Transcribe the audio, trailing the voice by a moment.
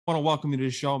Want to welcome you to the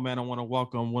show, man. I want to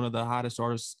welcome one of the hottest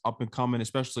artists up and coming,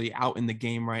 especially out in the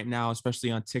game right now, especially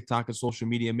on TikTok and social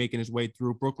media, making his way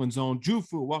through Brooklyn's own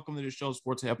Jufu. Welcome to the show,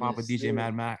 Sports Hip Hop with Yes, DJ sir.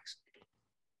 Mad Max.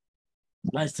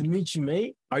 Nice to meet you,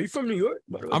 mate. Are you from New York,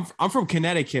 by the way? I'm from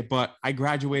Connecticut, but I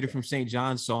graduated from St.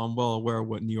 John's, so I'm well aware of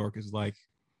what New York is like.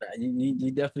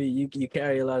 You definitely you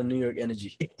carry a lot of New York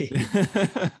energy.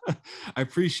 I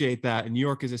appreciate that. And New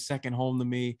York is a second home to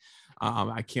me.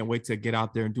 I can't wait to get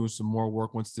out there and do some more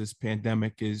work once this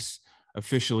pandemic is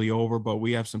officially over, but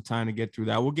we have some time to get through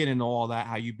that. We'll get into all that,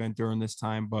 how you've been during this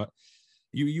time, but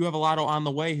you have a lot on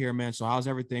the way here, man. So how's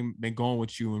everything been going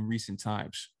with you in recent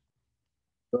times?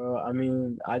 Bro, I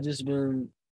mean, I just been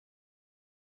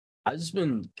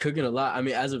cooking a lot. I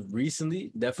mean, as of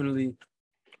recently, definitely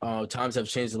times have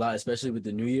changed a lot, especially with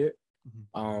the new year.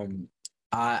 Um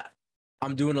I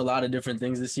I'm doing a lot of different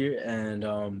things this year,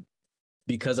 and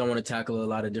because I want to tackle a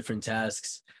lot of different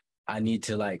tasks, I need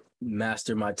to like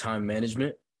master my time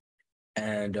management.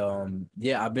 And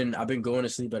yeah, I've been going to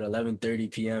sleep at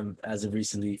 11:30 p.m. as of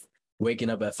recently,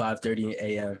 waking up at 5:30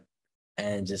 a.m.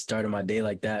 and just starting my day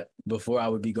like that. Before I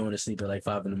would be going to sleep at like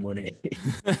 5 in the morning.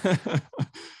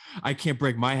 I can't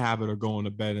break my habit of going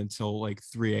to bed until like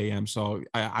 3 a.m. So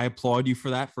I applaud you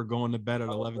for that, for going to bed at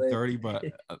Oh, 11:30, but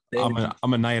thank you.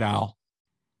 I'm a night owl.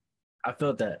 I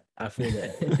felt that. I feel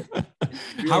that.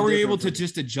 Real How were you able different to for me.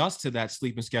 just adjust to that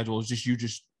sleeping schedule? Is just you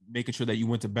just making sure that you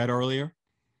went to bed earlier?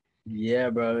 Yeah,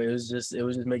 bro. It was just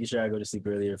making sure I go to sleep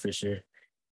earlier for sure.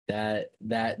 That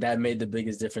made the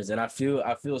biggest difference. And I feel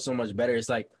so much better. It's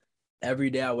like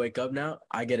every day I wake up now,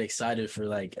 I get excited for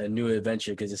like a new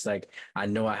adventure because it's like I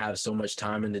know I have so much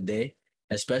time in the day,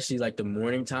 especially like the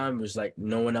morning time, which like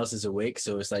no one else is awake.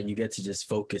 So it's like you get to just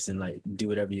focus and like do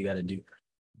whatever you gotta do.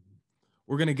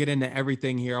 We're gonna get into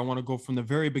everything here. I want to go from the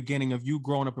very beginning of you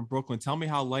growing up in Brooklyn. Tell me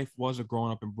how life was of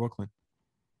growing up in Brooklyn.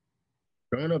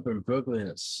 Growing up in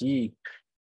Brooklyn, see,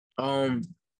 um,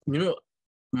 you know,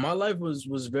 my life was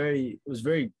very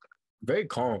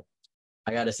calm.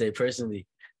 I gotta say personally.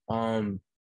 Um,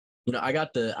 I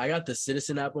got the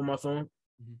Citizen app on my phone,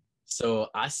 Mhm. so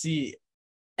I see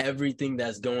everything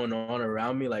that's going on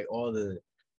around me, like all the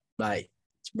like,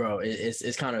 bro.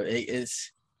 It's kind of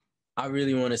it's. I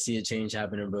really want to see a change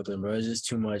happen in Brooklyn, bro. It's just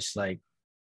too much, like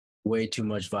way too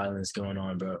much violence going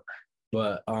on, bro.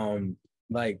 But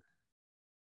like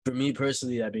for me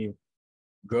personally, I mean,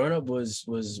 growing up was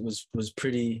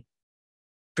pretty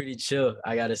chill.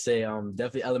 I gotta say,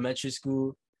 definitely elementary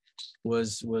school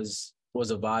was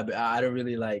a vibe. I don't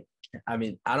really like. I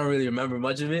mean, I don't really remember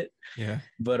much of it, Yeah.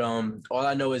 but all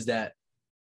I know is that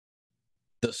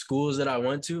the schools that I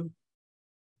went to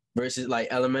versus like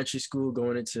elementary school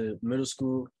going into middle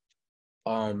school,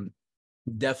 um,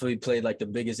 definitely played like the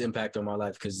biggest impact on my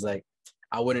life because like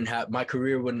I wouldn't have my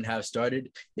career wouldn't have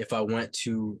started if I went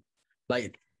to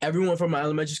like everyone from my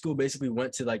elementary school basically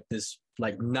went to like this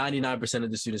like 99%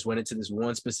 of the students went into this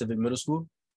one specific middle school,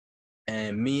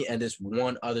 and me and this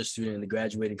one other student in the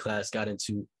graduating class got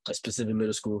into a specific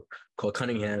middle school called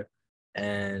Cunningham.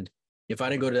 And if I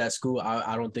didn't go to that school,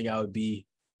 I don't think I would be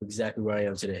exactly where I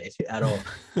am today at all.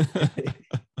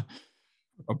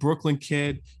 A Brooklyn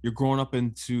kid, you're growing up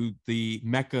into the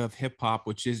mecca of hip hop,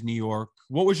 which is New York.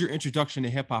 What was your introduction to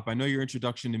hip hop? I know your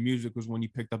introduction to music was when you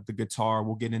picked up the guitar.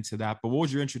 We'll get into that. But what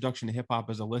was your introduction to hip hop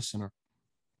as a listener?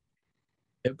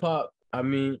 Hip hop, I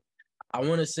mean, I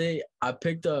want to say I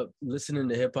picked up listening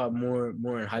to hip hop more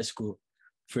in high school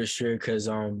for sure because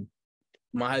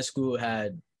my high school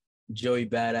had Joey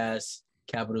Badass,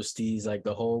 Capital Steez, like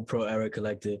the whole Pro Era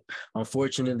collective.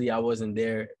 Unfortunately, I wasn't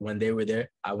there when they were there.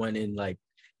 I went in like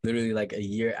literally like a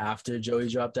year after Joey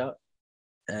dropped out.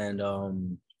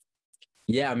 And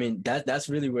yeah, I mean that's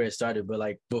really where it started. But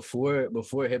like before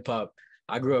hip hop,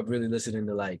 I grew up really listening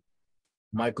to like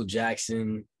Michael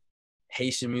Jackson,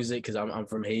 Haitian music because I'm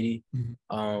from Haiti.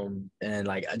 Mhm. And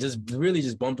like I just really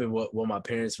just bumping what my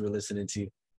parents were listening to.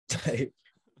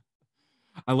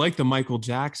 I like the Michael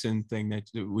Jackson thing that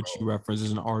which you reference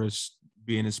as an artist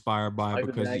being inspired by Michael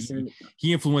because Jackson,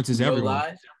 he influences no everyone.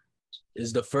 lie,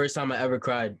 is the first time I ever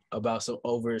cried about some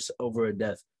over a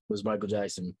death was Michael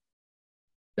Jackson.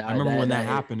 I That remember when that that that hit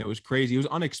happened. It was crazy. It was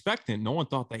unexpected. No one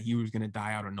thought that he was going to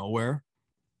die out of nowhere.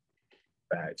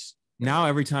 facts. Now,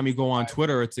 every time you go on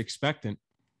Twitter, it's expectant.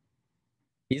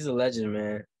 He's a legend,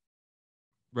 man.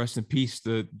 Rest in peace,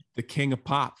 the king of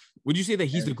pop. Would you say that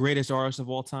he's the And greatest artist of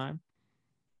all time?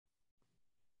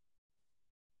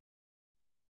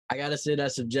 I gotta say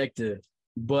that's subjective,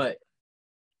 but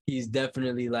he's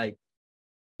definitely like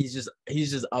he's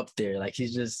just up there. Like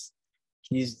he's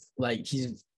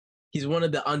one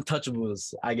of the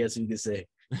untouchables, I guess you could say.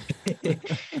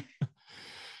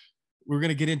 we're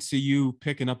gonna get into you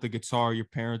picking up the guitar. Your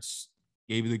parents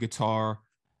gave you the guitar.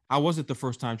 How was it the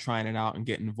first time trying it out and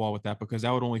getting involved with that? Because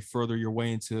that would only further your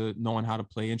way into knowing how to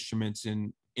play instruments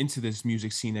and into this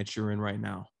music scene that you're in right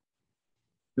now.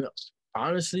 Yeah.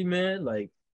 Honestly, man, like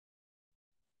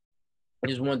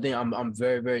there's one thing I'm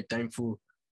very, very thankful.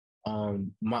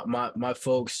 My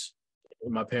folks,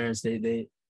 my parents, they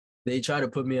try to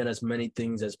put me on as many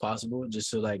things as possible just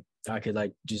so like I could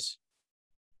like just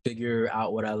figure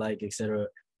out what I like, etc.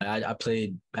 I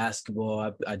played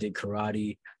basketball, I did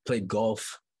karate, played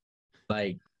golf.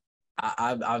 Like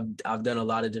I've done a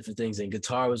lot of different things, and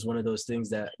guitar was one of those things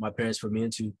that my parents put me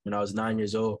into when I was 9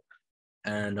 years old.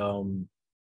 And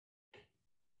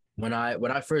when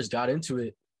I first got into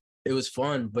it, it was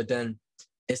fun, but then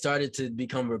it started to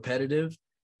become repetitive.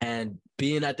 And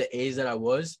being at the age that I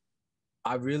was,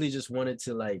 I really just wanted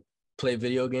to like play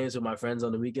video games with my friends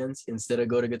on the weekends instead of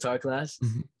go to guitar class.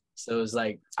 Mhm. So it was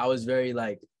like I was very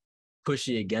like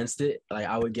pushy against it. Like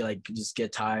I would get like just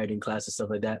get tired in class and stuff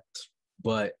like that.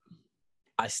 But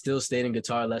I still stayed in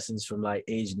guitar lessons from like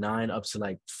age 9 up to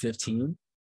like 15.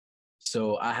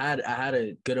 So I had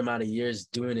a good amount of years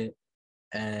doing it.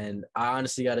 And I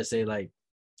honestly gotta say, like,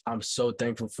 I'm so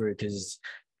thankful for it because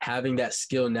having that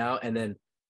skill now and then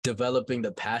developing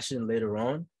the passion later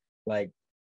on, like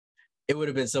it would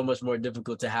have been so much more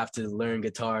difficult to have to learn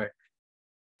guitar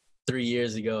 3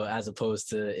 years ago as opposed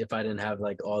to if I didn't have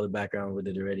like all the background with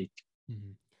it already.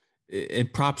 Mhm.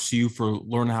 It props to you for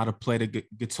learning how to play the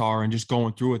guitar and just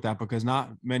going through with that, because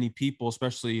not many people,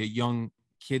 especially young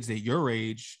kids at your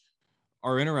age,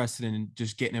 are interested in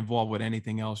just getting involved with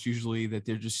anything else. Usually that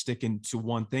they're just sticking to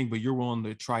one thing, but you're willing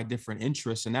to try different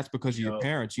interests. And that's because of You your know,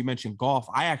 parents. You mentioned golf.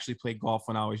 I actually played golf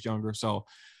when I was younger, so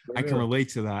for I can real. relate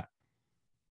to that.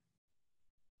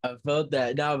 I felt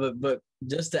that now, but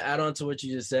just to add on to what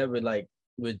you just said, with like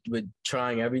with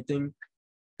trying everything,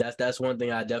 that's one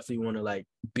thing I definitely want to like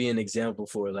be an example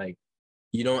for. Like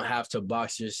you don't have to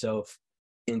box yourself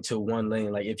into one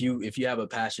lane. Like if you have a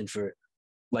passion for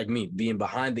like me being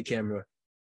behind the camera,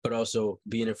 but also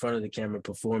being in front of the camera,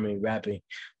 performing, rapping,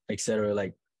 etc.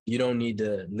 Like you don't need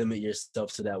to limit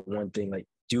yourself to that one thing. Like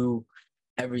do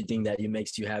everything that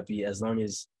makes you happy as long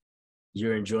as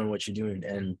you're enjoying what you're doing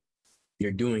and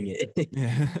you're doing it.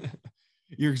 Yeah.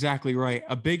 You're exactly right.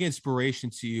 A big inspiration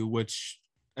to you, which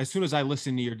as soon as I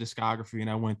listened to your discography and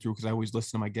I went through, because I always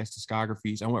listen to my guest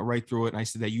discographies, I went right through it and I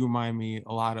said that you remind me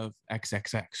a lot of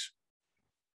XXX.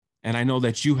 And I know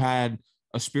that you had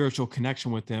a spiritual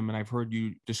connection with him. And I've heard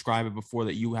you describe it before,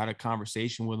 that you had a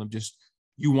conversation with him, just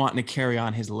you wanting to carry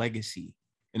on his legacy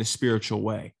in a spiritual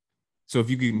way. So if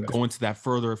you can Right. go into that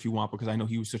further if you want, because I know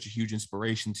he was such a huge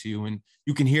inspiration to you and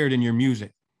you can hear it in your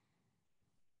music.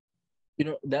 You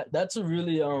know that's a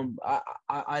really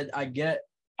I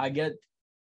get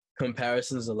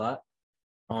comparisons a lot.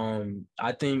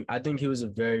 I think he was a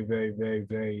very very very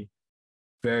very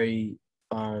very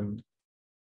um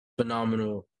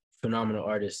phenomenal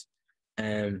artist,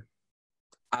 and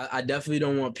I definitely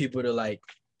don't want people to like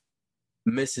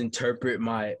misinterpret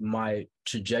my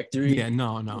trajectory Yeah,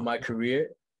 no, in no. my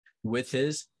career with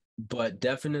his, but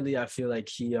definitely I feel like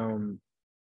he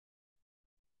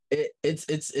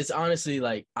it's honestly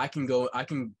like I can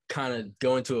kind of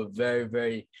go into a very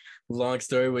very long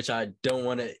story which I don't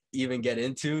want to even get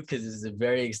into because it's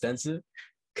very extensive,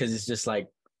 because it's just like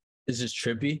it's just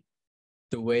trippy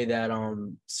the way that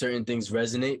certain things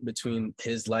resonate between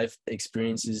his life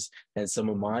experiences and some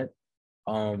of mine.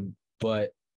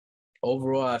 But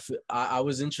overall I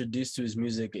was introduced to his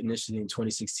music initially in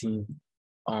 2016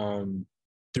 um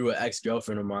through an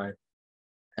ex-girlfriend of mine,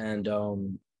 and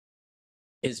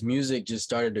his music just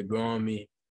started to grow on me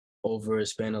over a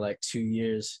span of like 2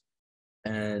 years.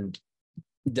 And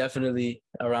definitely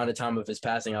around the time of his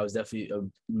passing, I was definitely a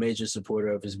major supporter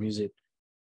of his music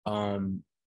um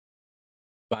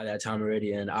by that time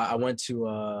already. And I went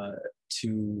to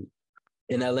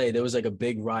in LA, there was like a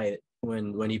big riot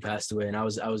when he passed away, and I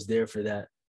was there for that.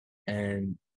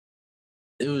 And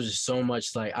it was just so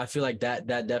much like I feel like that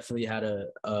definitely had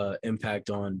a impact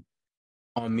on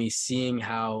me, seeing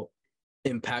how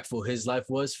impactful his life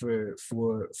was for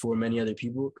many other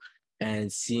people,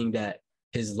 and seeing that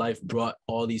his life brought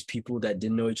all these people that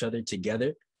didn't know each other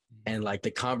together, and like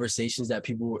the conversations that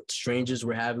strangers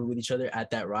were having with each other at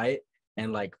that riot,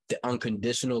 and like the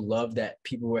unconditional love that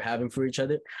people were having for each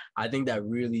other. I think that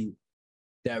really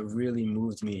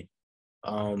moved me.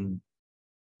 um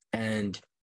and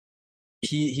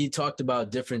he talked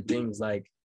about different things like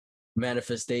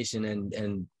manifestation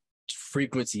and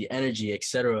frequency, energy,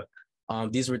 etc.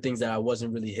 These were things that I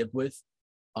wasn't really hip with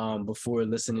before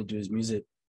listening to his music.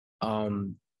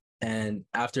 Um, And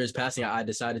after his passing, I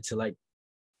decided to like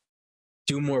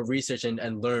do more research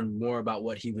and learn more about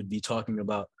what he would be talking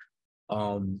about.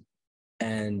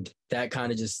 And that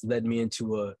kind of just led me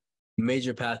into a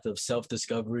major path of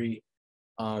self-discovery,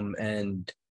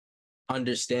 and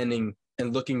understanding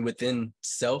and looking within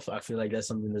self. I feel like that's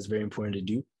something that's very important to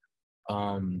do.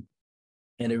 And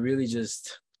it really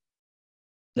just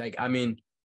like, I mean,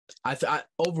 I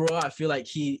overall I feel like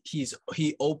he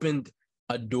opened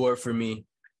a door for me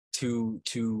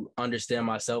to understand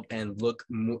myself and look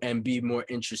and be more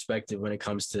introspective when it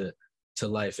comes to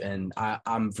life. And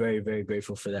I'm very, very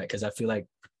grateful for that, because I feel like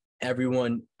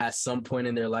everyone at some point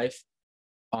in their life,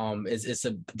 it's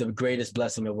the greatest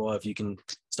blessing of all if you can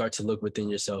start to look within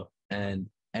yourself, and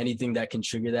anything that can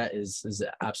trigger that is an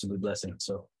absolute blessing.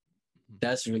 So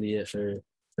that's really it for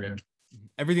him.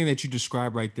 Everything that you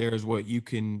described right there is what you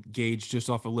can gauge just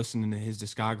off of listening to his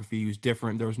discography. He was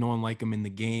different. There was no one like him in the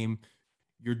game.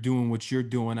 You're doing what you're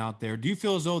doing out there. Do you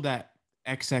feel as though that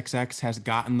XXX has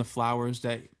gotten the flowers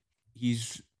that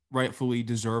he's rightfully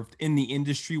deserved in the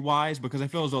industry wise? Because I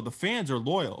feel as though the fans are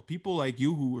loyal. People like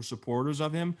you who are supporters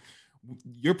of him,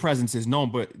 your presence is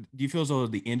known, but do you feel as though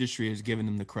the industry has given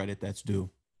him the credit that's due?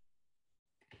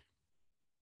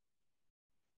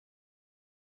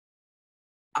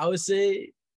 I would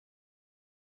say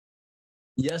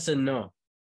yes and no.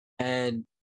 And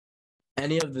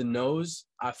any of the no's,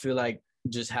 I feel like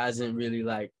just hasn't really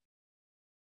like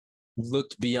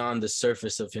looked beyond the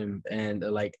surface of him, and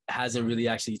like hasn't really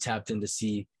actually tapped in to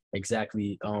see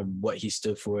exactly what he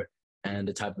stood for and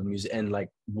the type of music and like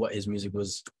what his music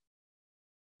was.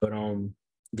 But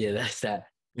yeah, that's that.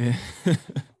 Yeah.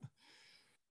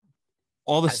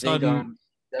 All of a I think sudden,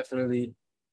 definitely,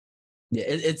 yeah,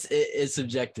 it's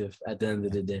subjective at the end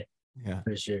of the day, yeah.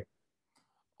 for sure.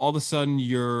 All of a sudden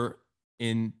you're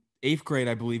in eighth grade,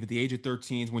 I believe, at the age of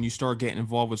 13 is when you start getting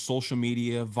involved with social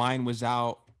media. Vine was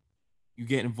out. You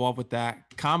get involved with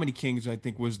that. Comedy Kings, I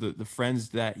think, was the friends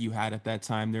that you had at that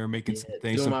time. They were making Yeah, some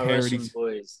things, two of some my Russian parodies.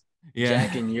 boys,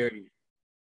 Jack Yeah. and Yuri.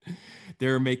 They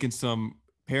were making some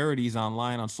parodies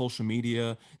online on social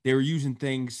media. They were using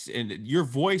things, and your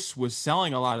voice was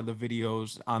selling a lot of the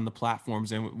videos on the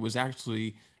platforms and was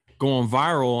actually going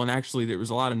viral. And actually, there was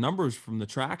a lot of numbers from the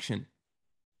traction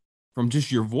from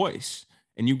just your voice.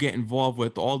 And you get involved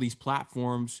with all these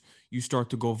platforms, you start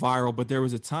to go viral. But there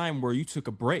was a time where you took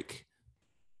a break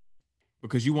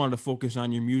because you wanted to focus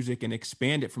on your music and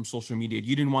expand it from social media.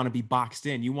 You didn't want to be boxed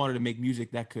in. You wanted to make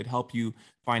music that could help you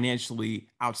financially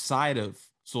outside of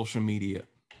social media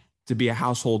to be a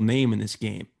household name in this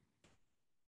game.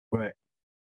 Right.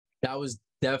 That was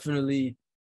definitely,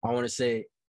 I want to say,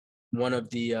 one of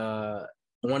the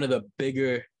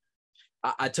bigger.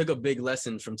 I took a big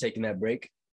lesson from taking that break.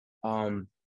 Um,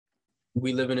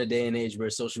 we live in a day and age where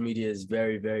social media is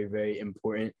very, very, very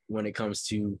important when it comes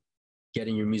to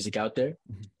getting your music out there.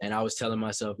 And I was telling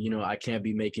myself, I can't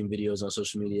be making videos on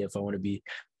social media if I want to be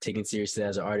taken seriously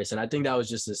as an artist. And I think that was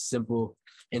just a simple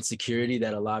insecurity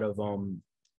that a lot of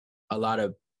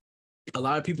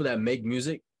people that make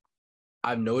music,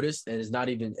 I've noticed, and it's not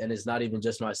even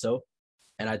just myself.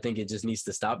 And I think it just needs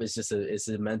to stop. It's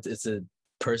a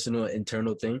personal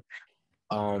internal thing.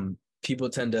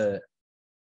 People tend to,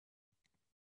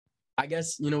 I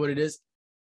guess, you know what it is?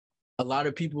 A lot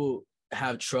of people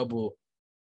have trouble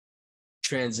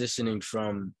transitioning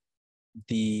from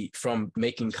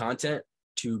making content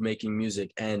to making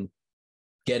music and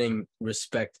getting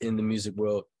respect in the music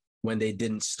world when they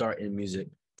didn't start in music.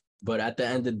 But at the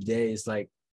end of the day, it's like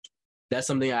that's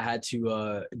something I had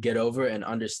to get over and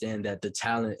understand that the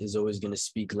talent is always going to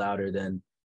speak louder than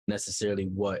necessarily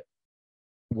where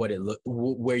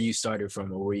you started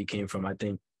from or where you came from. I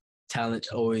think talent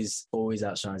always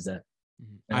outshines that.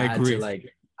 And I agree.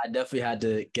 I definitely had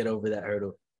to get over that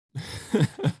hurdle.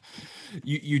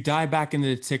 You dive back into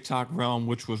the TikTok realm,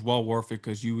 which was well worth it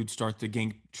because you would start to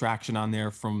gain traction on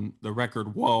there from the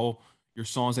record Whoa, your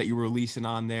songs that you were releasing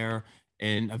on there,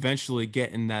 and eventually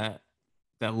getting that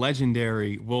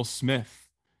legendary Will Smith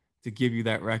to give you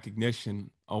that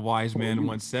recognition. A wise man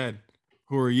once said,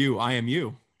 "Who are you? I am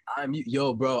you." I'm you.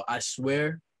 Yo, bro, I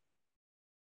swear.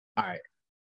 All right.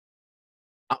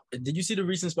 Did you see the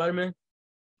recent Spider-Man?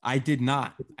 I did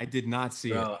not. I did not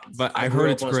see it, Bro, but I I heard grew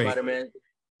up it's on great. Spider-Man.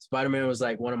 Spider-Man was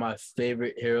like one of my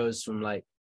favorite heroes from like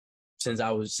since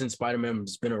Spider-Man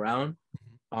has been around.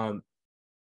 Um,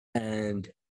 and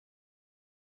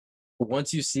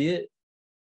once you see it,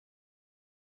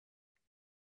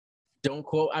 don't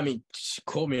quote. I mean,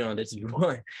 quote me on this if you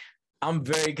want. I'm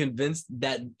very convinced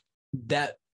that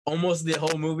almost the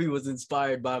whole movie was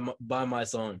inspired by my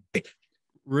song.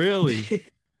 Really?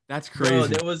 That's Bro,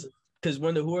 crazy. because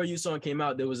when the Who Are You song came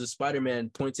out, there was a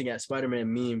Spider-Man pointing at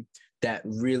Spider-Man meme that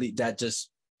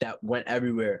went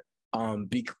everywhere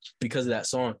because of that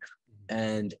song.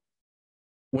 And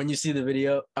when you see the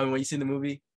video, when you see the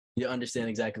movie, you understand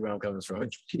exactly where I'm coming from.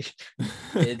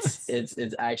 It's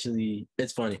actually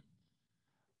funny.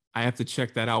 I have to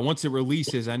check that out once it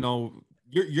releases. I know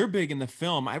you're big in the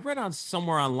film. I read on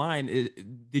somewhere online.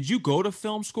 Did you go to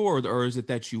film school, or is it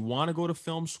that you want to go to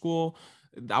film school?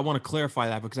 I want to clarify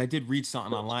that because I did read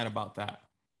something online about that.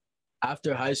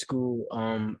 After high school,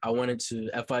 I went into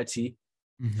FIT,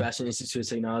 Mhm. Fashion Institute of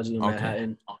Technology in Okay.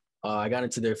 Manhattan. I got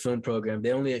into their film program.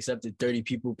 They only accepted 30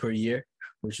 people per year,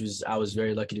 I was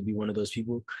very lucky to be one of those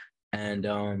people.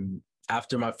 And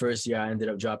after my first year, I ended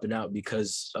up dropping out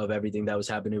because of everything that was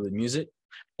happening with music.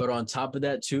 But on top of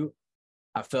that too,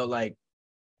 I felt like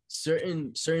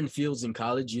certain fields in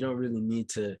college, you don't really need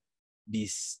to be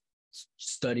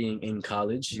studying in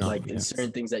college. No, Like in yeah.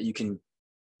 certain things that you can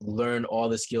learn all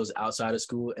the skills outside of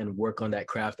school and work on that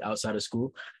craft outside of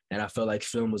school. And I felt like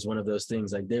film was one of those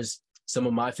things. Like there's some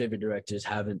of my favorite directors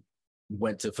haven't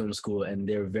went to film school and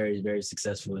they're very, very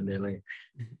successful in their lane.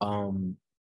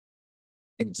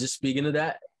 And just speaking of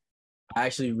that, I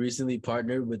actually recently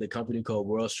partnered with a company called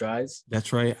WorldStrides.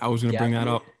 That's right. I was going to bring that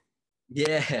up.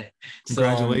 Yeah. So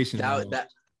Congratulations. that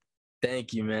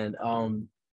thank you, man.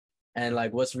 And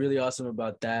like what's really awesome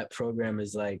about that program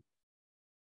is like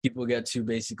people get to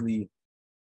basically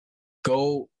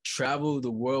go travel the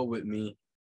world with me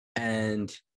and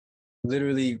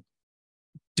literally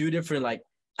do different like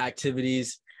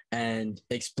activities and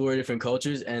explore different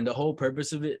cultures. And the whole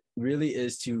purpose of it really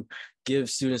is to give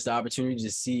students the opportunity to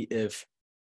see if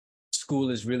school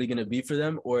is really going to be for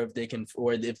them, or if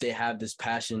they have this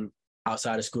passion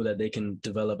outside of school that they can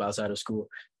develop outside of school.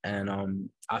 And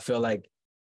I feel like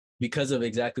because of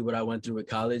exactly what I went through with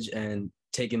college and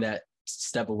taking that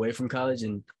step away from college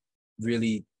and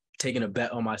really taking a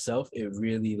bet on myself, it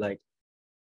really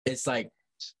it's like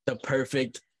the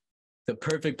perfect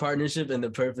partnership and the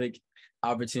perfect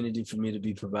opportunity for me to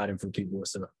be providing for people.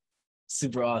 So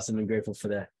super awesome and grateful for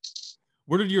that.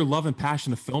 Where did your love and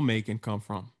passion of filmmaking come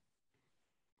from?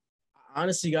 I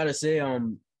honestly gotta say,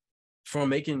 from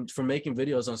making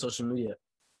videos on social media.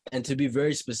 And to be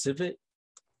very specific,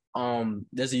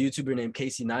 there's a YouTuber named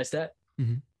Casey Neistat.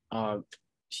 Mhm.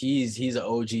 He's an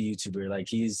OG YouTuber. Like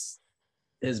his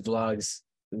vlogs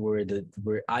were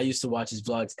I used to watch his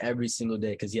vlogs every single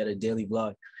day because he had a daily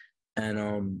vlog.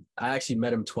 And I actually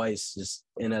met him twice just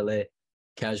in LA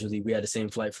casually. We had the same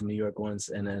flight from New York once,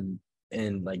 and then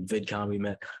in like VidCon we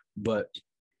met. But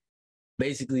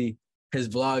basically his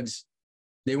vlogs,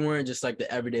 they weren't just like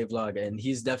the everyday vlog. And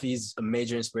he's a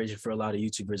major inspiration for a lot of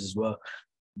YouTubers as well.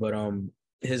 But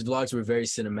his vlogs were very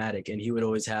cinematic, and he would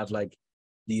always have like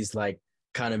these like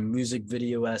kind of music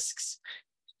video-esque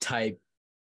type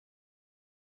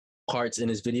parts in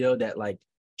his video that like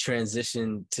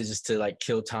transition to like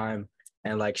kill time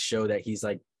and like show that he's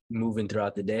like moving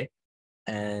throughout the day.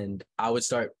 And I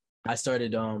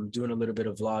started doing a little bit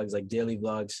of vlogs, like daily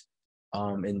vlogs,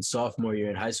 in sophomore year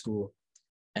in high school.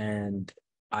 And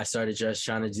I started just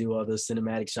trying to do all those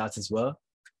cinematic shots as well.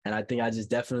 And I think I just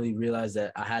definitely realized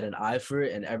that I had an eye for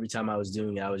it. And every time I was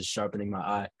doing it, I was sharpening my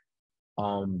eye.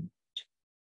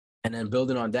 And then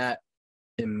building on that,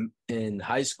 in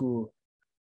high school,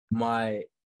 my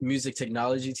music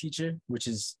technology teacher,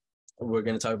 we're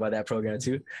going to talk about that program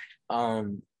too.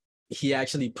 He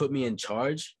actually put me in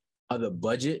charge of the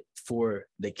budget for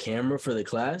the camera for the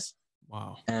class.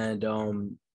 Wow. And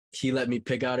he let me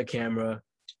pick out a camera,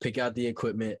 pick out the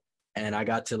equipment, and I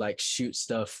got to like shoot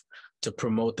stuff to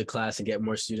promote the class and get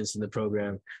more students in the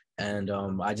program. And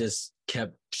I just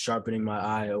kept sharpening my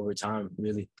eye over time,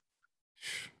 really.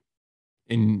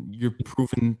 And you're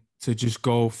proven to just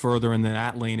go further in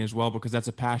that lane as well, because that's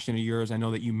a passion of yours. I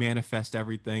know that you manifest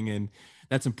everything, and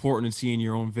that's important in seeing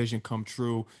your own vision come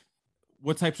true.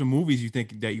 What types of movies you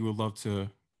think that you would love to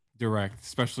direct,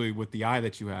 especially with the eye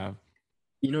that you have?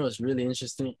 You know, it's really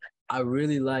interesting. I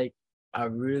really like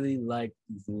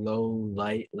low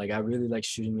light. Like I really like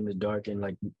shooting in the dark and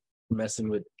like messing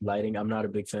with lighting. I'm not a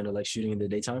big fan of like shooting in the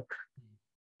daytime.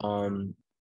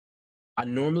 I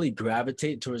normally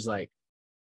gravitate towards like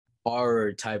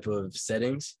horror type of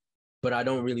settings, but I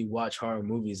don't really watch horror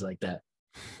movies like that.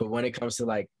 But when it comes to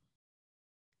like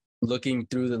looking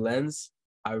through the lens,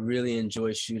 I really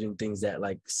enjoy shooting things that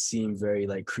like seem very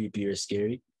like creepy or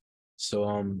scary.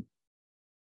 So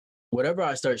whatever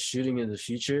I start shooting in the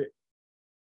future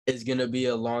is gonna be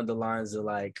along the lines of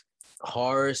like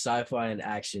horror, sci-fi, and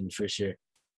action for sure.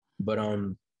 But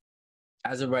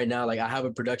as of right now, like I have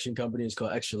a production company, it's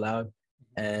called Extra Loud,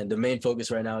 and the main focus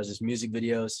right now is just music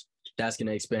videos, that's going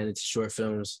to expand into short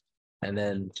films, and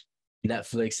then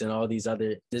Netflix and all these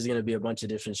other, there's going to be a bunch of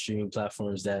different streaming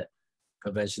platforms that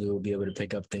eventually will be able to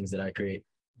pick up things that I create.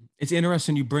 It's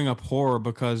interesting you bring up horror,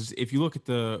 because if you look at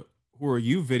the Who Are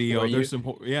You Who are video, you? there's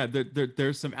some, yeah,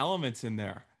 there's some elements in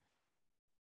there.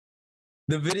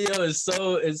 The video is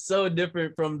so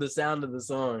different from the sound of the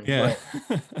song, Yeah.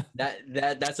 but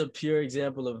that's a pure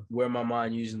example of where my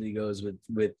mind usually goes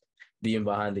with being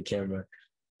behind the camera.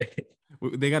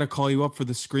 They got to call you up for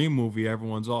the Scream movie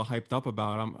everyone's all hyped up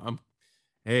about.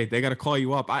 Hey, they got to call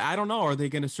you up. I don't know. Are they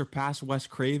going to surpass Wes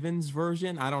Craven's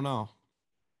version? I don't know.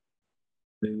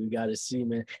 We gotta see,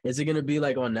 man. Is it gonna be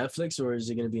like on Netflix or is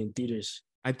it gonna be in theaters?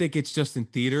 I think it's just in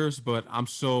theaters, but I'm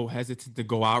so hesitant to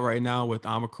go out right now with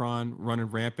Omicron running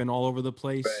rampant all over the Right.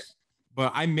 place.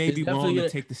 But I may It's be definitely willing to gonna.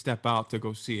 take the step out to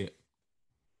go see it.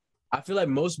 I feel like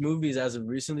most movies as of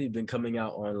recently been coming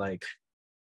out on like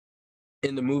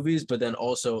in the movies, but then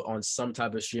also on some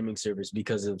type of streaming service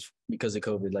because of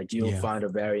COVID. Like you'll Yeah. find a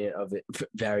variant of it,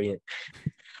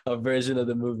 a version of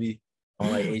the movie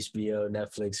on like HBO,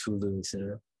 Netflix, Hulu,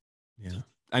 etc. Yeah.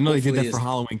 I know they did Hopefully, that for it's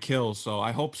Halloween Kills, so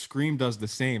I hope Scream does the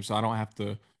same so I don't have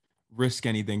to risk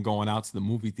anything going out to the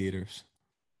movie theaters.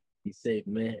 be safe,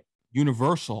 man.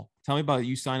 Universal. Tell me about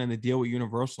you signing the deal with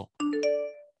Universal.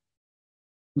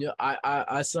 Yeah,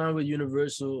 I signed with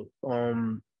Universal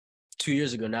 2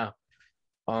 years ago now,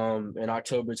 in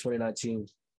October 2019.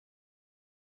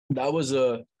 That was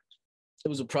a it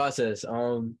was a process.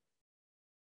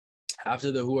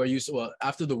 After the Who Are You, well,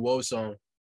 after the Whoa song,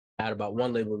 I had about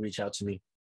one label reach out to me,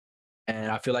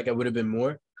 and I feel like I would have been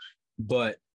more,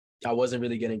 but I wasn't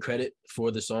really getting credit for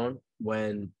the song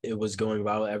when it was going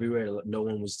viral everywhere. No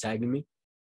one was tagging me.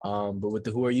 But with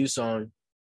the Who Are You song,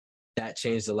 that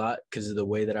changed a lot because of the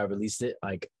way that I released it.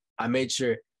 Like I made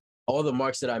sure all the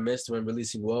marks that I missed when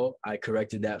releasing Whoa, I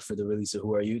corrected that for the release of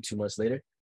Who Are You 2 months later.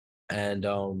 And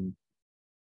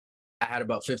I had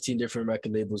about 15 different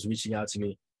record labels reaching out to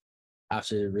me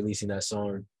after releasing that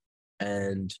song.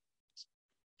 And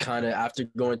kind of after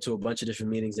going to a bunch of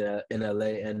different meetings in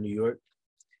LA and New York,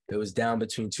 it was down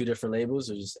between two different labels.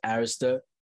 It was Arista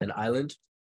and Island.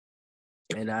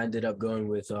 And I ended up going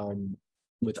with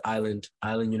Island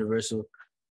Universal.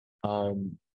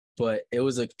 But it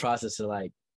was a process of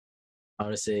like, I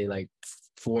want to say like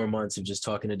 4 months of just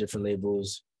talking to different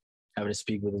labels, having to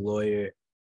speak with a lawyer.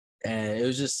 And it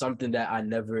was just something that I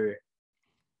never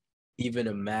even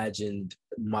imagined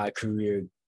my career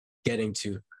getting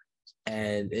to.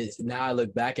 And now I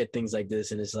look back at things like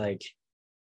this and it's like,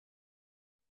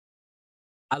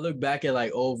 I look back at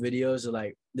like old videos of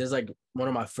like, there's like one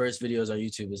of my first videos on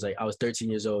YouTube is like, I was 13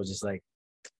 years old, just like,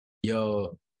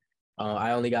 yo,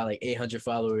 I only got like 800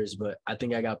 followers, but I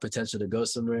think I got potential to go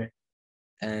somewhere.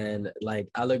 And like,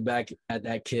 I look back at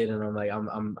that kid and I'm like,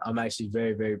 I'm actually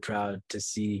very, very proud to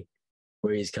see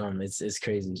where he's come. It's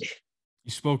crazy.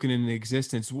 You've spoken into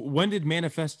existence. When did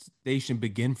manifestation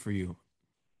begin for you?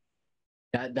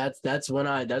 That's when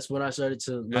I started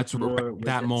to look That's right more at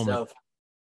that within moment. self,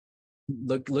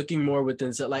 looking more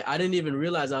within self. Like I didn't even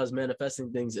realize I was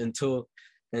manifesting things until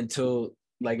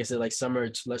like I said, like summer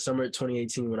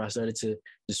 2018 when I started to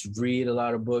just read a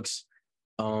lot of books,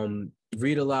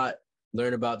 read a lot,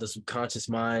 learn about the subconscious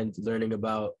mind,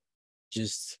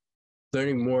 just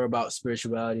learning more about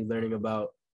spirituality, learning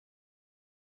about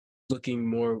looking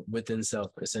more within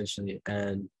self essentially.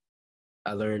 And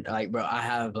I learned like bro, I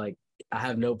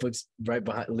have notebooks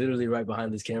literally right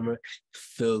behind this camera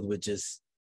filled with just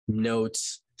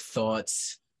notes,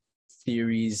 thoughts,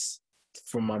 theories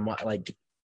from my mind, like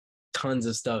tons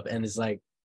of stuff. And it's like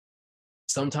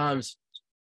sometimes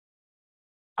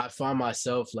I find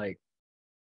myself like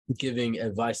giving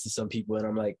advice to some people and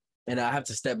I'm like, and I have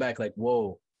to step back like,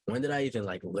 whoa, when did I even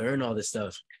like learn all this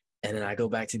stuff? And then I go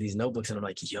back to these notebooks and I'm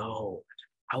like, yo,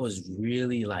 I was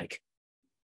really like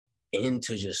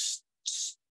into just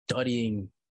studying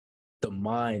the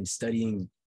mind, studying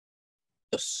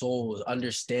the soul,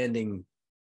 understanding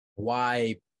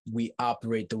why we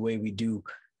operate the way we do,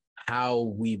 how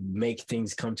we make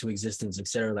things come to existence,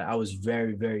 etc. Like I was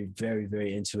very, very, very,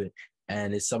 very into it,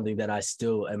 and it's something that I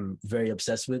still am very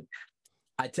obsessed with.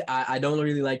 I don't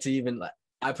really like to even like.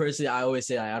 I personally, I always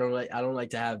say I don't like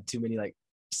to have too many like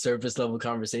surface level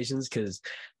conversations because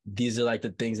these are like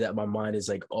the things that my mind is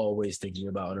like always thinking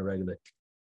about on a regular.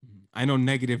 I know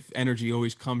negative energy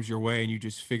always comes your way and you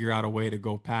just figure out a way to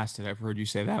go past it. I've heard you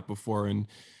say that before. And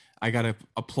I got to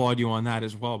applaud you on that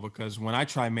as well, because when I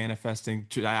try manifesting,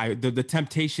 the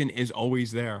temptation is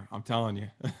always there. I'm telling you,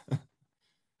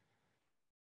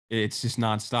 it's just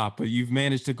nonstop, but you've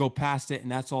managed to go past it. And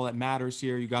that's all that matters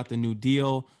here. You got the new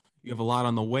deal. You have a lot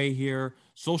on the way here.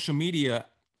 Social media,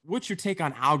 what's your take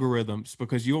on algorithms?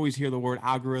 Because you always hear the word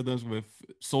algorithms with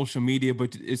social media,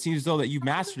 but it seems as though that you've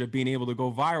mastered it, being able to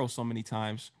go viral so many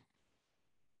times.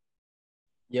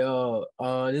 Yo,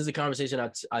 this is a conversation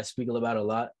I speak about a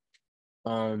lot.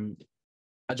 Um,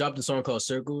 I dropped a song called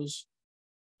Circles,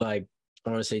 like I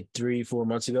want to say 3, 4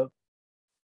 months ago.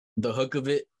 The hook of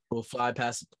it will fly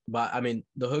past by. I mean,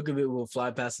 the hook of it will fly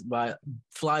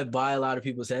by a lot of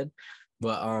people's head.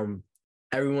 But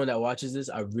everyone that watches this,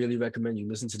 I really recommend you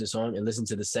listen to the song and listen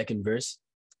to the second verse.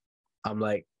 I'm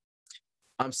like,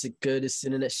 I'm sick of this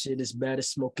internet shit. It's bad as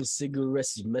smoking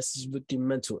cigarettes. You message with your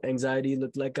mental anxiety.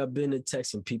 Look like I've been in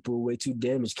text and people way too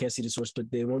damaged. Can't see the source,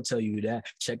 but they won't tell you that.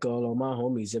 Check all on my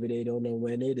homies. Every day don't know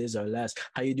when it is our last.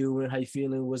 How you doing? How you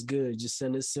feeling? What's good? Just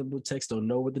send a simple text. Don't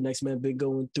know what the next man been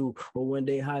going through. Or when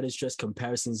they hide and stress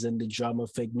comparisons and the drama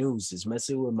fake news. It's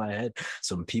messing with my head.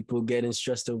 Some people getting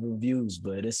stressed over views,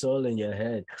 but it's all in your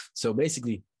head. So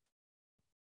basically,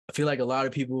 I feel like a lot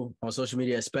of people on social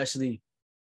media, especially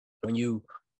when you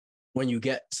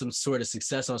get some sort of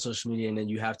success on social media and then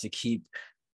you have to keep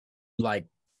like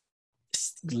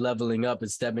leveling up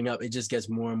and stepping up, it just gets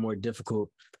more and more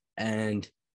difficult. And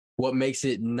what makes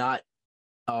it not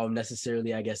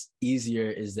necessarily, I guess, easier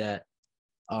is that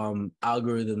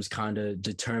algorithms kind of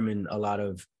determine a lot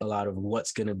of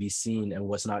what's going to be seen and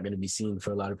what's not going to be seen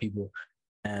for a lot of people.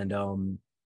 And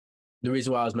the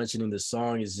reason why I was mentioning the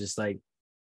song is just like,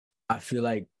 I feel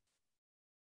like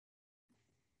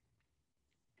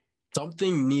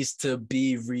something needs to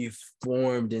be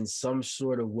reformed in some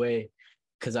sort of way,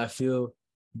 because I feel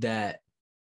that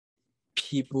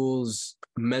people's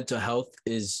mental health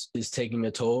is taking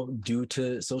a toll due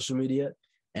to social media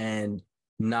and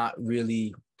not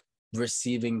really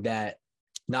receiving that,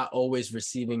 not always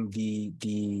receiving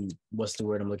the what's the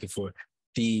word I'm looking for,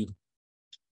 the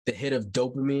hit of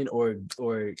dopamine or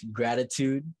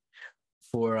gratitude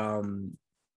for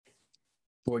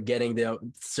getting the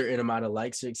certain amount of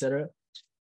likes, etc.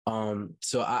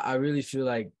 So I really feel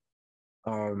like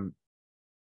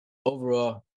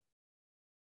overall,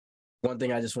 one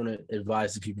thing I just want to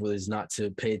advise to people is not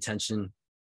to pay attention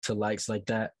to likes like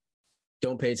that.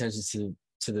 Don't pay attention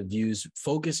to the views.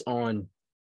 Focus on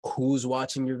who's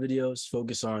watching your videos.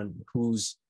 Focus on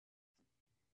who's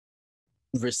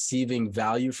receiving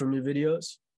value from your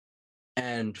videos,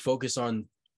 and focus on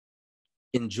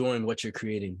enjoying what you're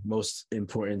creating, most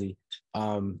importantly,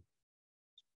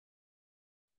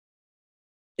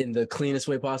 in the cleanest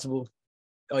way possible.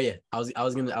 Oh yeah, I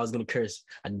was gonna curse.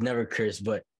 I'd never curse,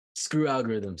 but screw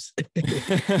algorithms.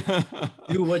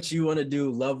 Do what you want to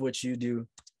do, love what you do,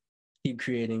 keep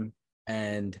creating,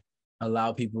 and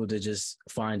allow people to just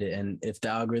find it. And if the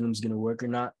algorithm's gonna work or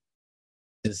not,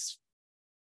 just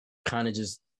kind of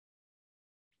just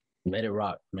let it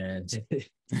rock, man.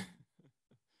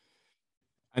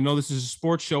 I know this is a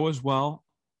sports show as well.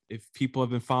 If people have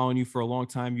been following you for a long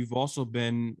time, you've also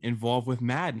been involved with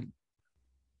Madden.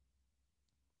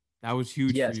 That was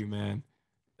huge for Yes. you, man.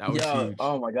 That was Yo, huge.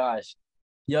 oh my gosh.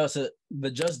 Yo, so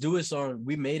the Just Do It song,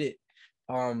 we made it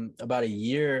about a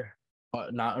year.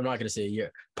 Not I'm not gonna say a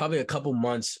year, probably a couple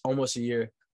months, almost a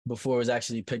year before it was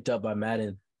actually picked up by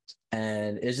Madden.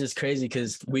 And it's just crazy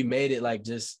because we made it like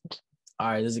just, all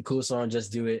right, this is a cool song,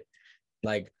 just do it.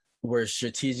 Like we're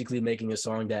strategically making a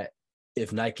song that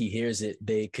if Nike hears it,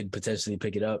 they could potentially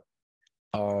pick it up.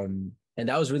 And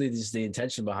that was really just the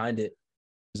intention behind it.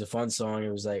 It was a fun song.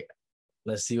 It was like,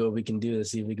 let's see what we can do.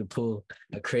 Let's see if we can pull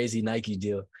a crazy Nike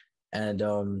deal. And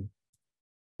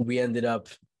we ended up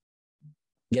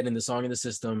getting the song in the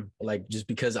system. Like just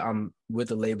because I'm with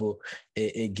the label,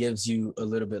 it gives you a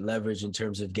little bit leverage in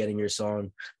terms of getting your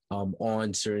song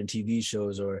on certain TV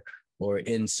shows or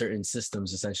in certain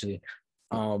systems, essentially.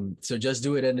 So Just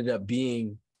Do It ended up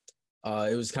being,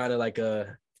 it was kind of like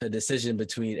a decision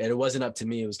between, and it wasn't up to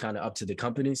me, it was kind of up to the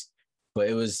companies, but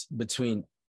it was between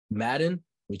Madden,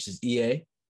 which is EA,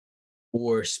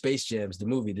 or Space Jams, the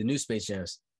movie, the new Space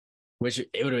Jams, which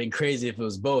it would have been crazy if it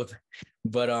was both.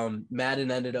 But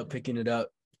Madden ended up picking it up,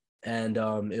 and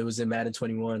it was in Madden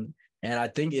 21. And I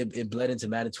think it bled into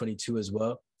Madden 22 as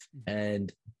well.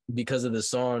 And because of the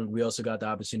song, we also got the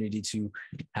opportunity to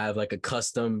have like a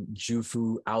custom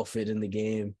Jufu outfit in the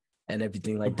game and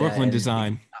everything The like that. Brooklyn And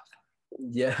design.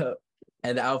 yeah,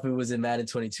 and the outfit was in Madden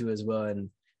 22 as well. And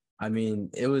I mean,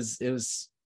 it was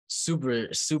super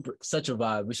such a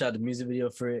vibe. We shot the music video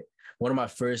for it. One of my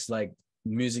first like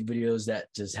music videos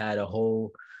that just had a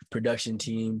whole production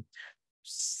team,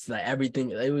 like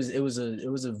everything. It was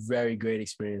a very great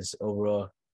experience overall.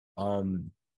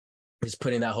 just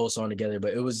putting that whole song together.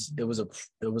 But it was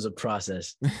a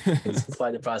process. It was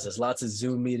quite a process. Lots of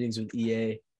Zoom meetings with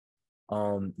EA,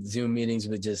 Zoom meetings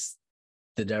with just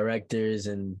the directors,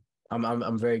 and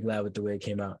I'm very glad with the way it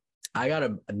came out. I got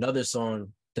another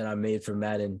song that I made for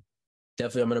Madden.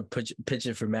 Definitely, I'm gonna pitch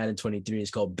it for Madden 23.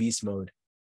 It's called Beast Mode.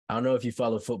 I don't know if you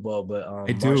follow football, but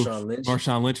I do. Marshawn Lynch,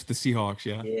 Marshawn Lynch, the Seahawks.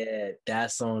 Yeah. yeah,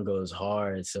 that song goes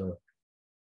hard. So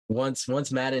once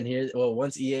Madden hears, well,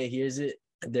 once EA hears it,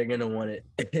 they're gonna want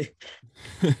it.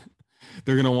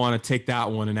 They're gonna want to take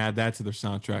that one and add that to their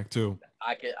soundtrack too.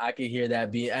 I could hear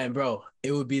that beat, and bro,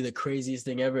 it would be the craziest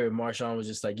thing ever if Marshawn was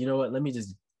just like, you know what, let me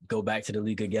just go back to the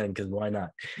league again, because why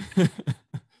not?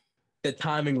 The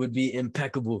timing would be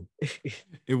impeccable.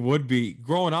 It would be.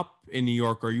 Growing up in New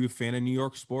York, are you a fan of New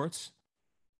York sports?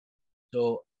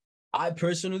 So I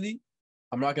personally,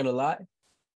 I'm not gonna lie,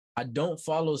 I don't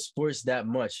follow sports that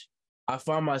much. I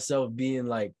find myself being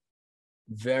like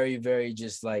very, very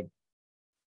just like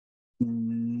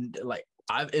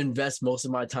I invest most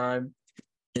of my time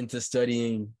into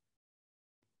studying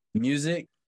music,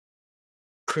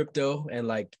 crypto, and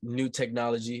like new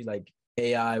technology like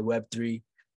AI, Web3,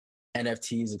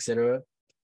 NFTs, etc.,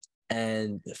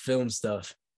 and film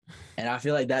stuff. And I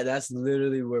feel like that's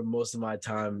literally where most of my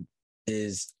time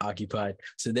is occupied.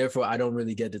 So therefore, I don't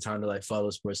really get the time to like follow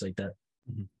sports like that.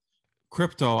 Mhm.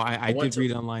 Crypto, I want did to.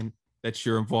 read online that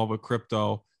you're involved with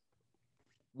crypto.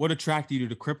 What attracted you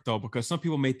to crypto? Because some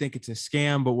people may think it's a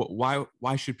scam, but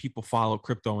why should people follow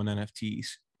crypto and NFTs?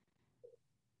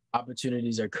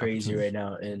 Opportunities are crazy right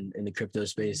Opportunities. now in the crypto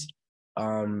space.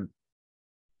 Um,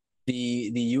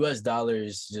 the US dollar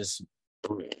is just,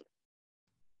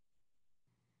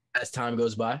 as time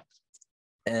goes by,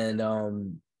 and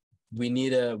we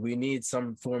need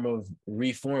some form of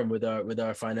reform with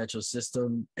our financial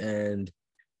system, and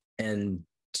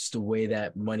just the way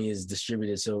that money is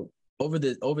distributed. So over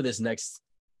these next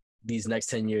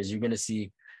 10 years, you're gonna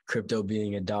see crypto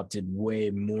being adopted way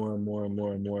more and more and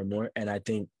more and more and more. And I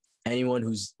think anyone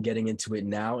who's getting into it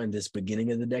now in this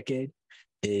beginning of the decade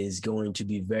is going to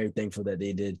be very thankful that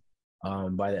they did,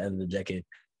 by the end of the decade.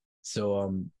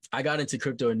 So I got into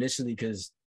crypto initially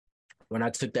because when I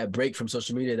took that break from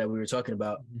social media that we were talking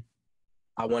about, Mhm.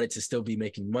 I wanted to still be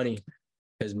making money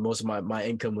because most of my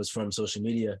income was from social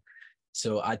media.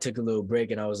 So I took a little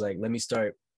break and I was like, let me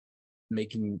start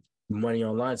making money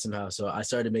online somehow. So I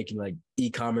started making like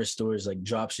e-commerce stores, like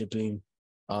drop shipping,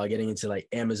 getting into like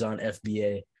Amazon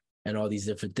FBA and all these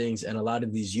different things. And a lot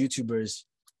of these YouTubers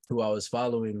who I was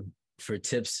following for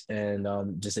tips and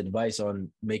just advice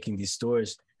on making these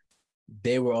stores,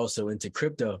 they were also into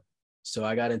crypto. So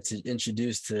I got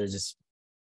introduced to just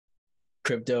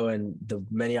crypto and the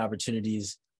many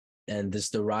opportunities and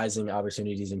just the rising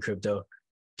opportunities in crypto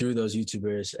through those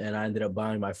YouTubers. And I ended up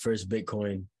buying my first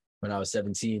Bitcoin when I was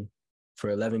 17 for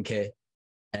 11K.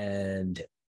 And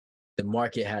the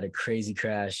market had a crazy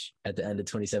crash at the end of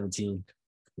 2017,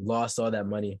 lost all that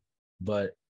money.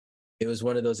 But it was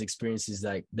one of those experiences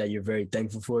that you're very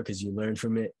thankful for because you learn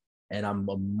from it. And I'm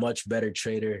a much better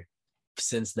trader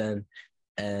since then.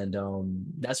 And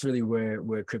that's really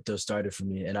where crypto started for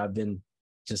me. And I've been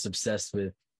just obsessed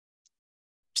with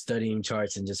studying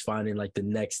charts and just finding like the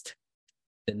next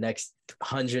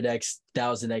 100x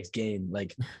 1000x gain.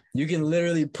 Like you can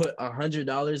literally put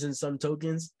 $100 in some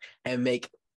tokens and make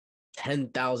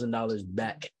 $10,000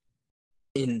 back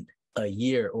in a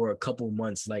year or a couple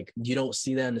months. Like you don't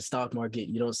see that in the stock market,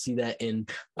 you don't see that in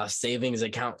a savings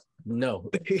account. No.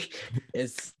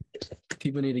 It's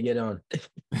people need to get on.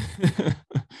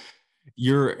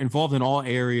 You're involved in all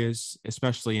areas,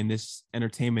 especially in this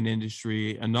entertainment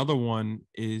industry. Another one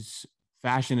is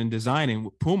fashion and designing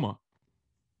with Puma.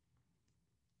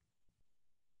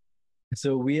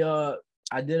 So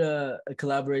I did a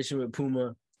collaboration with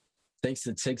Puma thanks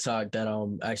to TikTok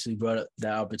that actually brought up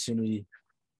that opportunity.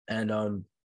 And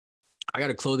I got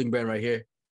a clothing brand right here.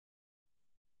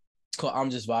 It's called I'm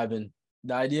Just Vibing.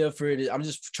 The idea for it is I'm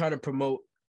just trying to promote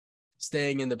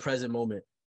staying in the present moment.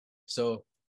 So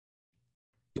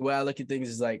the way I look at things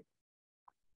is like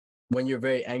when you're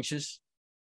very anxious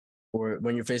or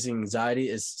when you're facing anxiety,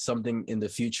 is something in the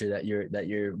future that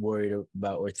you're worried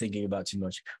about or thinking about too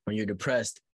much. When you're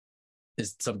depressed,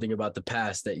 it's something about the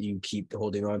past that you keep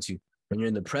holding on to. When you're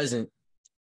in the present,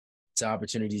 it's an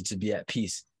opportunity to be at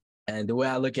peace. And the way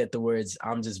I look at the words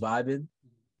I'm just vibing,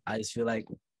 I just feel like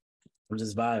I'm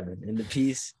just vibing in the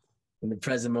peace, in the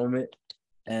present moment.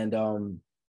 And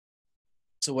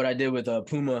so what I did with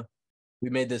Puma, we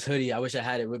made this hoodie. I wish I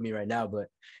had it with me right now, but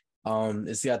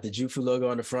it's got the Jufu logo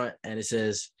on the front and it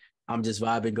says I'm just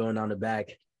vibing going on the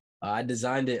back. I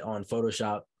designed it on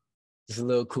Photoshop It's a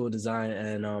little cool design,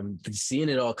 and seeing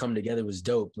it all come together was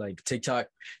dope. Like TikTok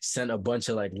sent a bunch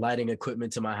of like lighting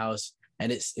equipment to my house,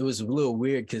 and it was a little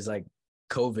weird because like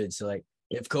COVID. So like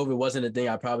if COVID wasn't a thing,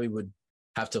 I probably would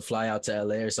have to fly out to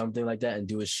LA or something like that and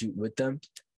do a shoot with them.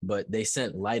 But they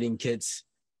sent lighting kits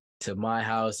to my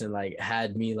house and like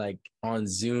had me like on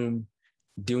Zoom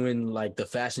doing like the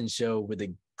fashion show with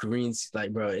the greens.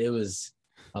 Like, bro, it was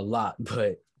a lot,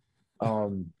 but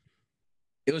um,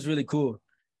 it was really cool.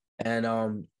 And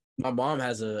my mom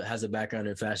has a background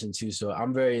in fashion too, so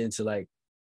I'm very into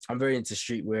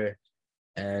streetwear,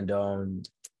 and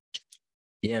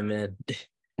yeah, man,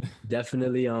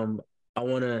 definitely. I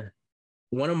wanna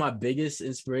one of my biggest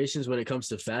inspirations when it comes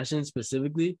to fashion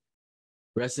specifically.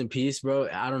 Rest in peace, bro.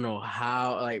 I don't know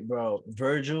how, like, bro,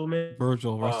 Virgil, man.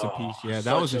 Virgil, rest in Oh, peace. Yeah,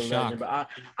 that was such a a legend. shock.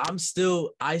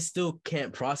 But I still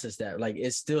can't process that. Like,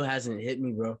 it still hasn't hit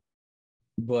me, bro.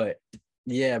 But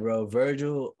yeah, bro,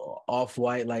 Virgil, Off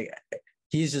White, like,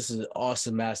 he's just an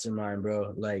awesome mastermind,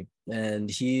 bro. Like, and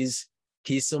he's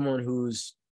someone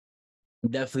who's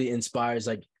definitely inspires,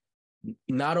 like,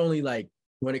 not only like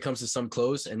when it comes to some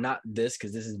clothes, and not this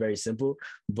because this is very simple,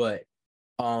 but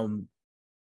um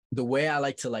the way I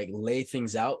like to like lay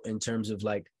things out in terms of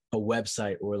like a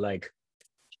website or like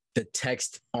the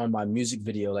text on my music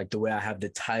video, like the way I have the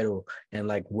title and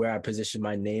like where I position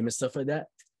my name and stuff like that,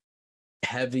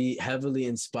 heavily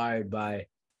inspired by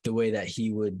the way that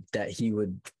he would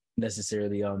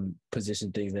necessarily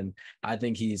position things. And I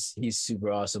think he's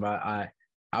super awesome. I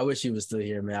wish he was still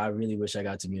here, man. I really wish I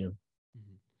got to meet him.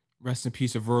 Rest in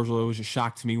peace of Virgil. It was a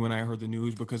shock to me when I heard the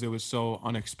news because it was so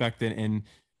unexpected. And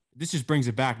this just brings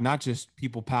it back, not just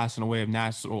people passing away of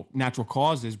natural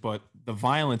causes, but the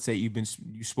violence that you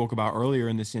spoke about earlier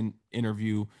in this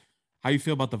interview. How you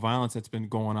feel about the violence that's been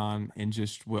going on and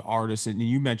just with artists? And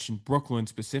you mentioned Brooklyn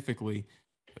specifically.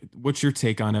 What's your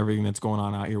take on everything that's going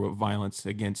on out here with violence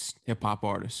against hip hop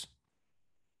artists?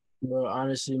 Bro,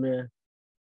 honestly, man,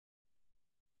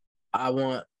 I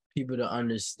want people to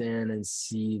understand and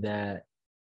see that,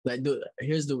 like,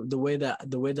 here's the way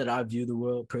that I view the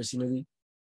world personally.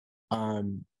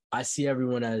 I see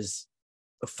everyone as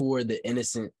for the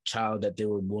innocent child that they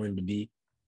were born to be,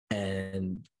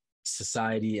 and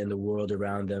society and the world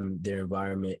around them, their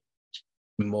environment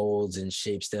molds and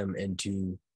shapes them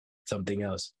into something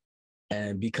else.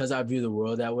 And because I view the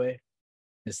world that way,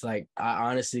 it's like I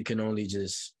honestly can only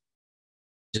just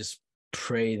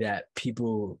pray that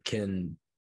people can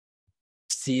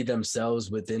see themselves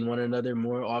within one another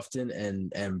more often,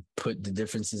 and put the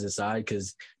differences aside,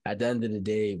 because at the end of the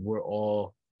day we're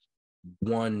all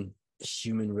one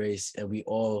human race and we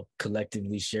all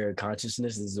collectively share a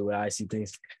consciousness. This is the way I see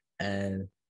things. And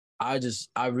I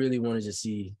really wanted to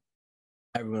see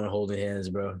everyone holding hands,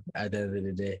 bro, at the end of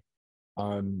the day.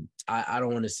 I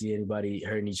don't want to see anybody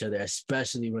hurting each other,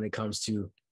 especially when it comes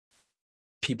to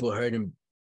people hurting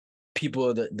people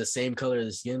of the same color of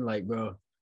the skin. Like, bro,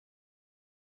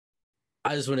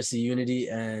 I just want to see unity,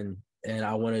 and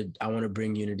I want to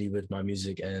bring unity with my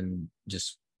music, and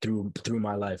just through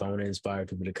my life. I want to inspire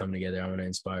people to come together. I want to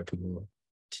inspire people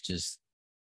to just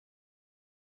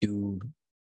do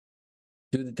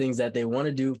the things that they want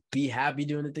to do, be happy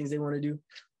doing the things they want to do,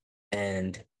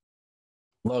 and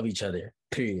love each other.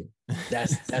 Period.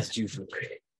 That's Jufu.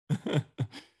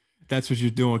 That's what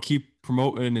you're doing. Keep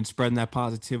promoting and spreading that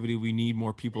positivity. We need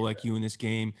more people like you in this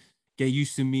game. Get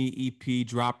Used to Me EP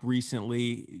dropped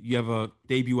recently. You have a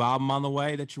debut album on the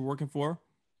way that you're working for.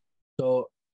 So,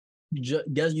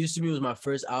 Get Used to Me was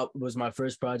my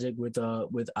first project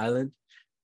with Island.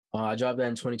 I dropped that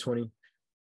in 2020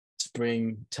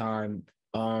 springtime.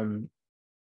 And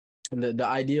the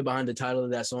idea behind the title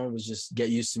of that song was just get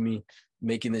used to me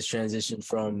making this transition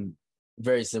from,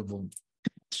 very simple,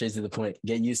 straight to the point.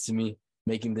 Get used to me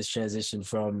making this transition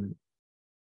from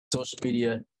social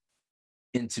media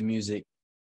into music,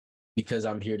 because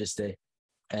I'm here to stay.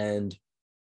 And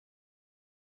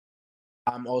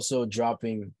I'm also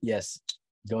dropping, yes,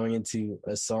 going into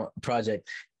a song project.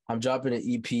 I'm dropping an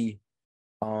EP.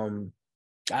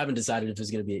 I haven't decided if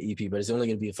it's gonna be an EP, but it's only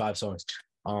gonna be 5 songs.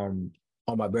 On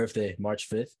my birthday, March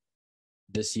 5th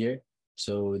this year.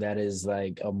 So that is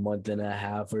like a month and a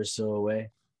half or so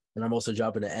away. And I'm also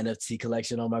dropping an NFT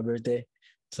collection on my birthday.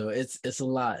 So it's a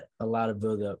lot of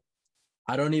build up.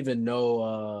 I don't even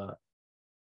know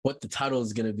what the title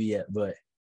is gonna be yet, but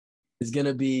it's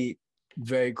gonna be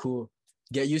very cool.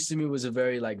 Get Used to Me was a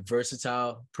very like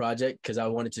versatile project because I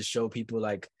wanted to show people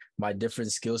like my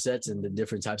different skill sets and the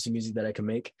different types of music that I can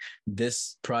make.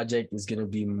 This project is gonna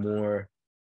be more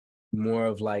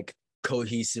of like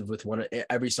cohesive with one.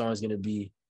 Every song is gonna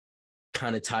be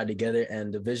kind of tied together.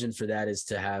 And the vision for that is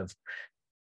to have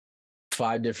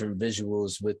 5 different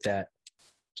visuals with that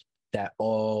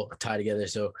all tie together.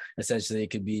 So essentially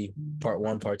it could be part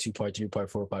 1, part 2, part 3,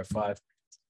 part 4, part 5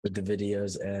 with the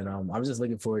videos. And I'm just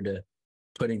looking forward to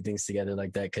putting things together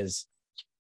like that, because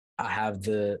I have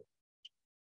the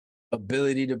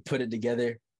ability to put it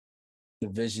together, the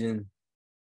vision,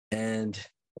 and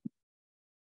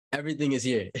everything is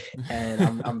here.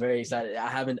 And I'm very excited.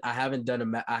 I've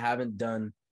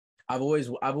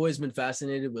always been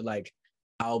fascinated with like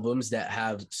albums that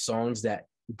have songs that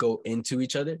go into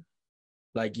each other.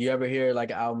 Like, you ever hear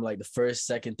like an album, like the first,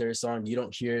 second, third song, you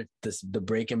don't hear the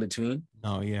break in between.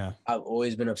 Oh yeah. I've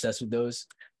always been obsessed with those.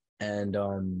 And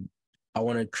I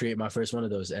want to create my first one of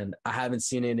those. And I haven't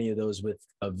seen any of those with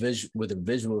a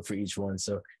visual for each one.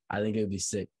 So I think it would be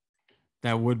sick.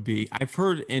 That would be. I've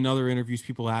heard in other interviews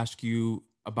people ask you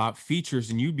about features,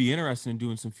 and you'd be interested in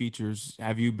doing some features.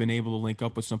 Have you been able to link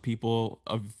up with some people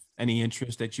of any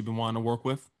interest that you've been wanting to work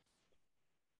with?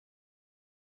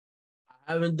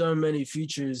 I haven't done many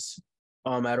features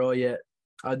at all yet.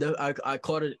 I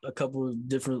caught a couple of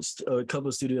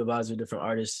studio vibes with different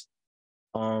artists.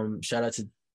 Shout out to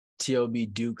T.O.B.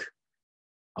 Duke.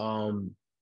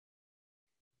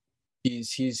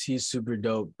 He's super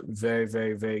dope. Very,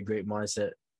 very, very great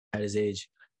mindset at his age.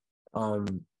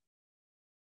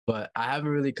 But I haven't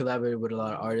really collaborated with a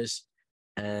lot of artists,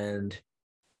 and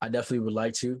I definitely would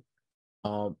like to.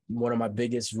 One of my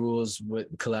biggest rules with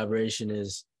collaboration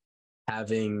is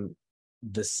having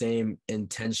the same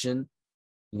intention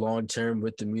long term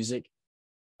with the music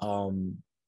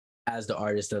as the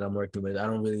artist that I'm working with. I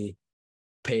don't really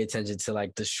pay attention to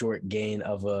like the short gain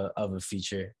of a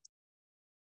feature.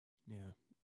 Yeah.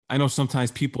 I know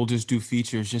sometimes people just do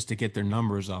features just to get their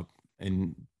numbers up.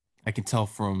 And I can tell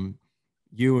from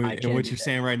you and what you're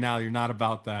saying right now, you're not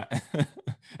about that. And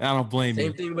I don't blame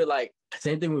you.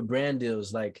 Same thing with brand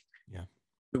deals. Like, yeah.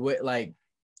 Like,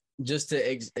 just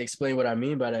to explain what I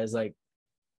mean by that is like,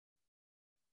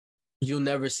 you'll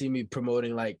never see me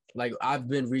promoting like I've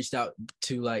been reached out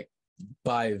to like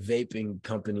by vaping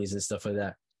companies and stuff like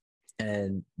that,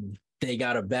 and they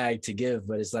got a bag to give,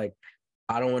 but it's like,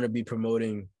 I don't want to be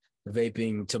promoting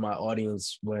vaping to my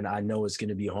audience when I know it's going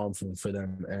to be harmful for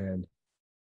them. And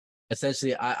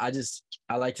essentially I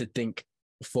like to think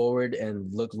forward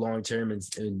and look long term,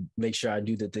 and make sure I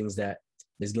do the things that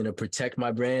is going to protect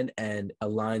my brand and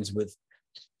aligns with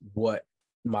what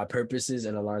my purpose is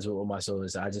and aligns with what my soul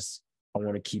is. I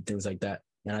want to keep things like that.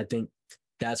 And I think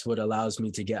that's what allows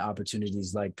me to get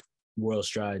opportunities like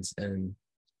WorldStrides, and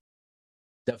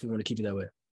definitely want to keep it that way.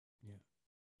 Yeah.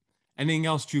 Anything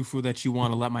else, Jufu, that you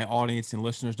want to let my audience and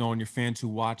listeners know, and your fans who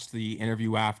watch the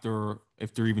interview after,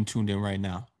 if they're even tuned in right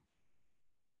now?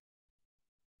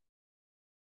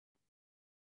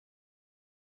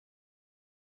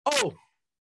 Oh,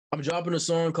 I'm dropping a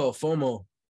song called FOMO.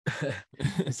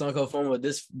 A song called FOMO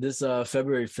this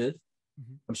February 5th.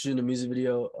 Mm-hmm. I'm shooting a music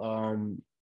video.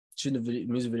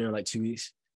 Music video in like 2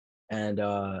 weeks, and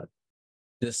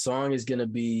this song is gonna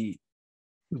be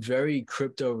very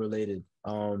crypto related.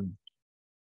 So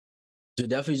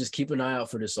definitely just keep an eye out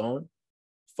for the song,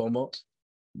 FOMO.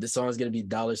 This song is gonna be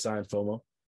 $ FOMO,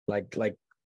 like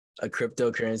a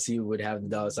cryptocurrency would have the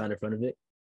 $ in front of it,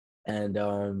 and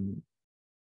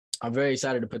I'm very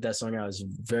excited to put that song out. It's a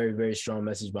very, very strong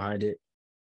message behind it,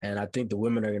 and I think the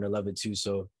women are gonna love it too.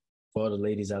 So for all the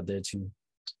ladies out there too,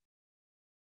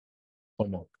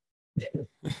 FOMO.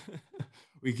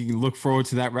 We can look forward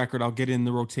to that record. I'll get in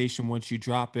the rotation once you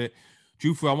drop it.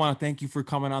 Jufu, I want to thank you for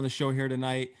coming on the show here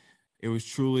tonight. It was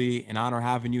truly an honor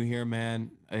having you here,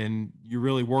 man. And you're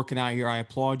really working out here. I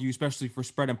applaud you, especially for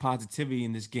spreading positivity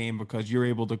in this game, because you're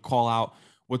able to call out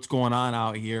what's going on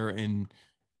out here and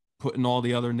putting all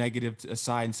the other negative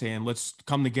aside and saying, let's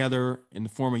come together in the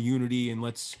form of unity, and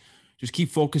let's just keep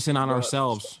focusing on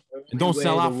ourselves, and don't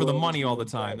sell out for the money all the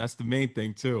time. That's the main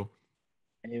thing too.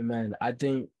 Amen. I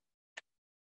think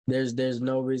there's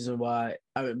no reason why.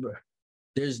 I mean,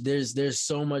 there's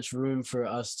so much room for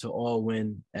us to all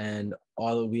win, and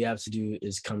all that we have to do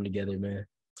is come together, man.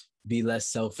 Be less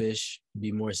selfish,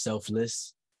 be more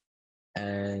selfless,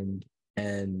 and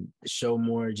show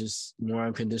more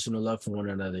unconditional love for one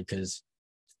another, because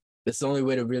it's the only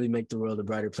way to really make the world a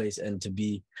brighter place and to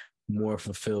be more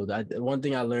fulfilled. One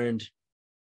thing I learned,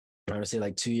 I want to say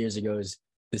like 2 years ago, is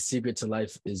the secret to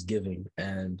life is giving.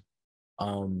 And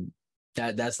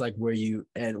that's like where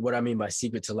and what I mean by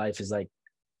secret to life is like,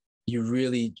 you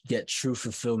really get true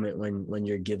fulfillment when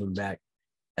you're giving back.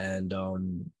 And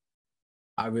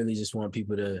I really just want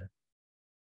people to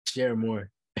share more.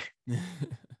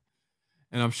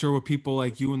 And I'm sure with people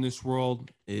like you in this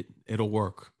world, it'll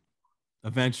work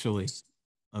eventually.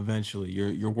 Eventually,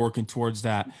 you're working towards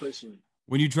that. Keep pushing.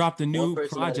 When you drop the One new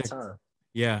person at a project, time.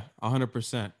 yeah,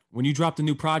 100%. When you drop the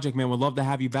new project, man, we'd love to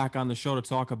have you back on the show to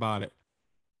talk about it.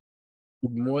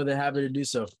 More than happy to do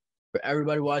so. For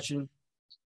everybody watching,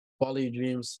 follow your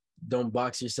dreams. Don't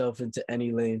box yourself into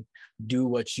any lane. Do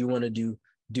what you want to do.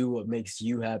 Do what makes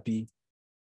you happy.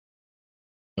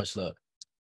 Much love.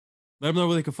 Let them know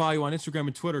where they can follow you on Instagram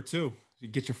and Twitter too. You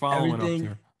get your following up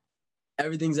there.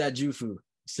 Everything's at Jufu.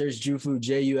 Search Jufu,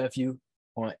 Jufu,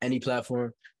 on any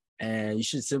platform, and you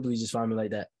should simply just find me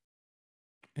like that.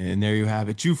 And there you have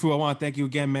it. Jufu, I want to thank you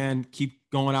again, man. Keep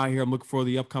going out here. I'm looking for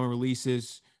the upcoming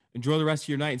releases. Enjoy the rest of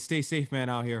your night and stay safe, man,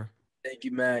 out here. Thank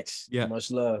you, Max. Yeah.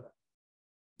 Much love.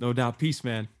 No doubt. Peace,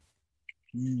 man.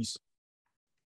 Peace.